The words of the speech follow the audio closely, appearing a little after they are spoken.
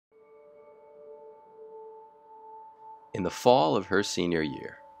In the fall of her senior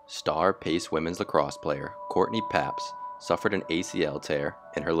year, star Pace women's lacrosse player Courtney Pabst suffered an ACL tear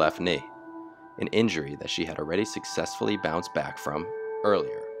in her left knee, an injury that she had already successfully bounced back from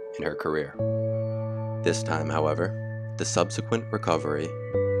earlier in her career. This time, however, the subsequent recovery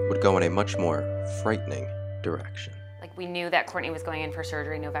would go in a much more frightening direction. Like, we knew that Courtney was going in for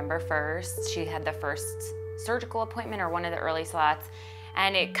surgery November 1st. She had the first surgical appointment, or one of the early slots,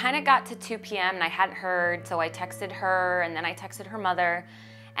 and it kind of got to 2 p.m. and I hadn't heard, so I texted her, and then I texted her mother,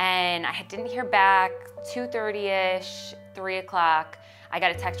 and I didn't hear back. 2:30ish, 3 o'clock, I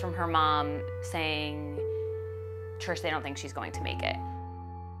got a text from her mom saying, Trish, they don't think she's going to make it.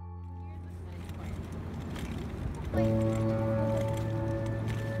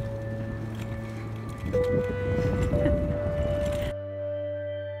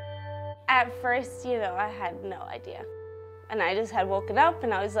 At first, I had no idea. And I just had woken up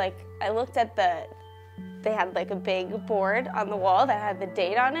and I was like, I looked at they had like a big board on the wall that had the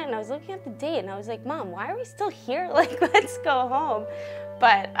date on it, and I was looking at the date and I was like, Mom, why are we still here? Like, let's go home.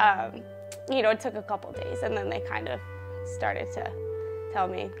 But, it took a couple days, and then they kind of started to tell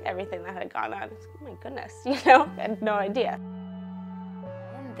me everything that had gone on. Oh my goodness, I had no idea.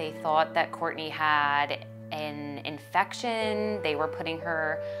 They thought that Courtney had an infection. They were putting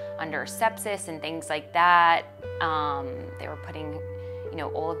her under sepsis and things like that. They were putting,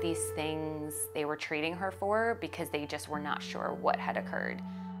 all of these things they were treating her for because they just were not sure what had occurred.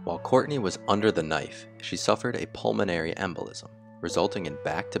 While Courtney was under the knife, she suffered a pulmonary embolism, resulting in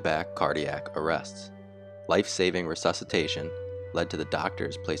back-to-back cardiac arrests. Life-saving resuscitation led to the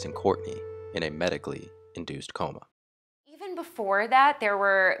doctors placing Courtney in a medically induced coma. Even before that, there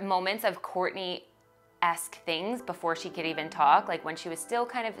were moments of Courtney-esque things before she could even talk, like when she was still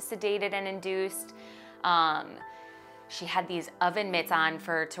kind of sedated and induced. She had these oven mitts on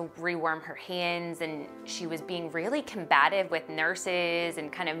to rewarm her hands, and she was being really combative with nurses and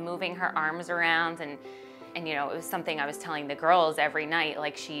kind of moving her arms around, and it was something I was telling the girls every night,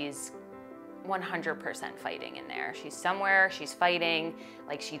 like, she's 100% fighting in there. She's somewhere, she's fighting,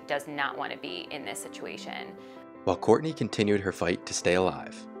 like, she does not want to be in this situation. While Courtney continued her fight to stay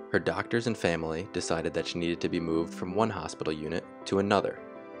alive, her doctors and family decided that she needed to be moved from one hospital unit to another,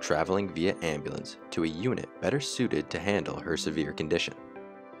 traveling via ambulance to a unit better suited to handle her severe condition.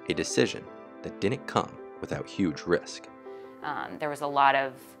 A decision that didn't come without huge risk. There was a lot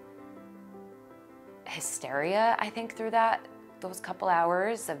of hysteria, I think, through those couple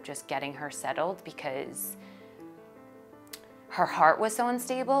hours of just getting her settled, because her heart was so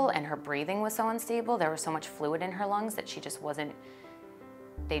unstable and her breathing was so unstable. There was so much fluid in her lungs that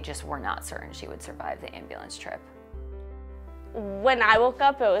they just were not certain she would survive the ambulance trip. When I woke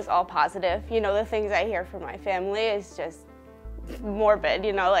up, it was all positive. The things I hear from my family is just morbid,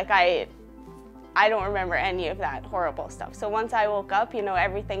 like I don't remember any of that horrible stuff. So once I woke up,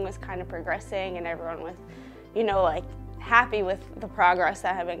 everything was kind of progressing, and everyone was, like, happy with the progress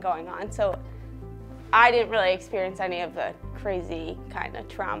that had been going on. So I didn't really experience any of the crazy kind of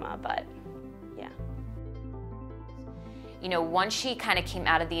trauma, but yeah. Once she kind of came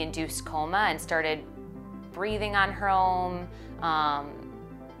out of the induced coma and started breathing on her own,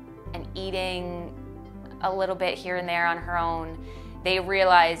 and eating a little bit here and there on her own, they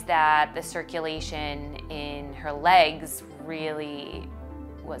realized that the circulation in her legs really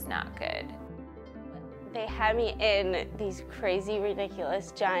was not good. They had me in these crazy,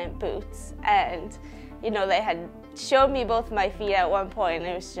 ridiculous, giant boots, and, they had showed me both my feet at one point,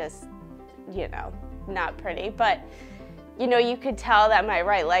 and it was just, not pretty, but, you could tell that my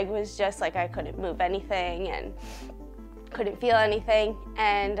right leg was just like I couldn't move anything and couldn't feel anything,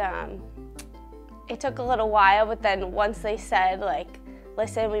 and it took a little while, but then once they said, like,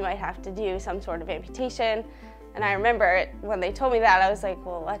 listen, we might have to do some sort of amputation, and I remember when they told me that, I was like,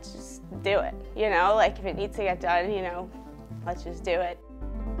 well, let's just do it, like, if it needs to get done, let's just do it.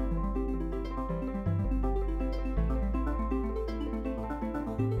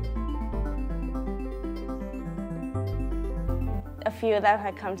 A few of them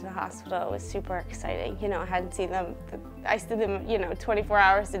had come to the hospital. It was super exciting. I hadn't seen them. I see them, 24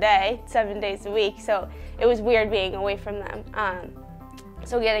 hours a day, 7 days a week. So it was weird being away from them.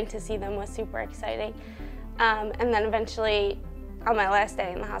 So getting to see them was super exciting. And then eventually, on my last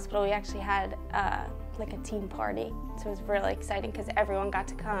day in the hospital, we actually had like a team party. So it was really exciting because everyone got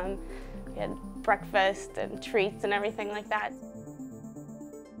to come. We had breakfast and treats and everything like that.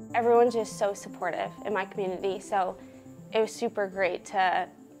 Everyone's just so supportive in my community. So it was super great to,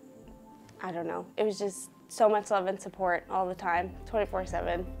 I don't know, it was just so much love and support all the time,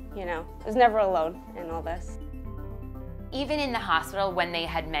 24/7, I was never alone in all this. Even in the hospital, when they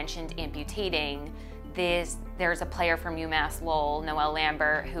had mentioned amputating, there's a player from UMass Lowell, Noelle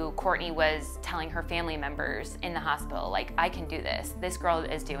Lambert, who Courtney was telling her family members in the hospital, like, I can do this. This girl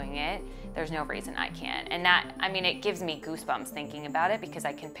is doing it. There's no reason I can't. And that, I mean, it gives me goosebumps thinking about it, because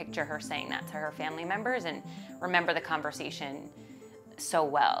I can picture her saying that to her family members and remember the conversation so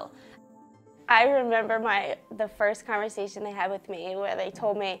well. I remember the first conversation they had with me where they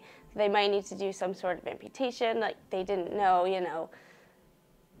told me they might need to do some sort of amputation. Like, they didn't know, you know,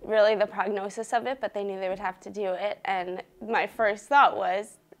 really the prognosis of it, but they knew they would have to do it. And my first thought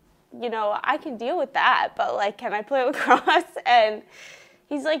was, you know, I can deal with that, but like, can I play lacrosse? And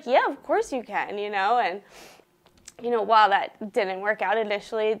he's like, yeah, of course you can, you know. And, you know, while that didn't work out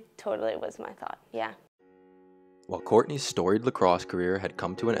initially, totally was my thought, yeah. While Courtney's storied lacrosse career had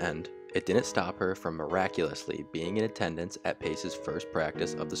come to an end, it didn't stop her from miraculously being in attendance at Pace's first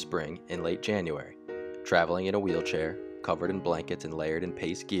practice of the spring in late January. Traveling in a wheelchair, covered in blankets and layered in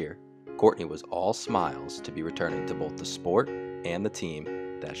Pace gear, Courtney was all smiles to be returning to both the sport and the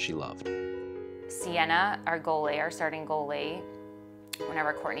team that she loved. Sienna, our goalie, our starting goalie,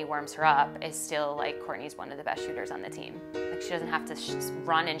 whenever Courtney warms her up, is still like, Courtney's one of the best shooters on the team. Like, she doesn't have to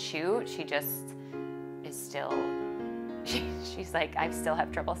run and shoot, she just is still, she's like, I still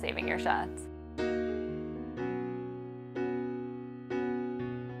have trouble saving your shots.